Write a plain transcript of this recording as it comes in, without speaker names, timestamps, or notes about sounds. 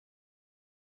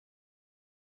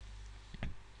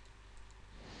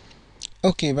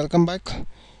Okay, welcome back.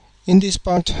 In this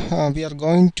part, we are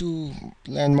going to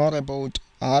learn more about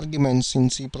arguments in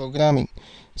C programming.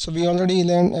 So we already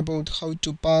learned about how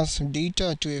to pass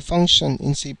data to a function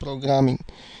in C programming.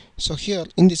 So here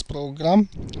in this program,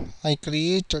 I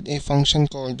created a function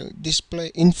called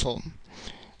displayInfo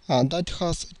that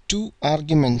has two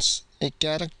arguments, a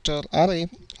character array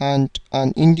and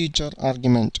an integer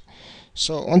argument.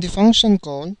 So on the function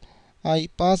call, I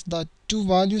pass the two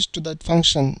values to that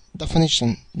function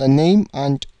definition, the name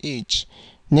and age.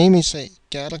 Name is a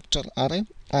character array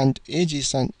and age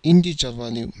is an integer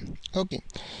value. Okay,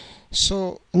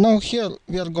 so now here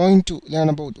we are going to learn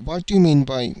about what you mean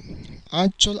by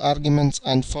actual arguments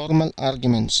and formal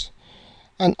arguments.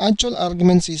 And actual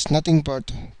arguments is nothing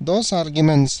but those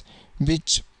arguments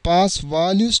which pass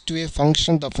values to a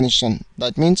function definition.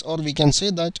 That means, or we can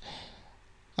say that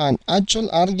an actual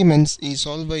arguments is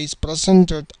always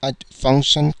presented at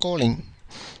function calling.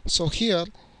 So here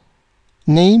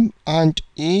name and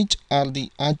age are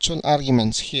the actual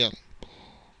arguments here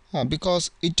because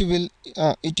it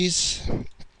is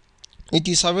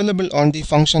available on the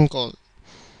function call.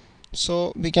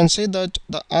 So we can say that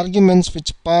the arguments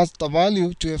which pass the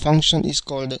value to a function is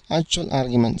called actual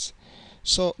arguments.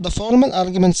 So the formal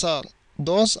arguments are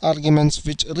those arguments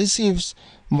which receives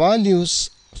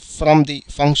values from the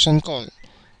function call.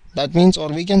 That means, or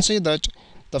we can say that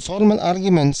the formal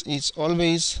arguments is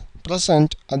always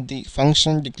present at the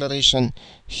function declaration.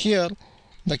 Here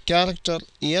the character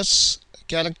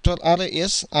array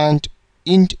s and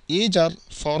int age are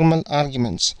formal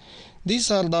arguments.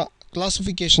 These are the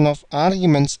classification of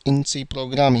arguments in C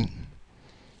programming.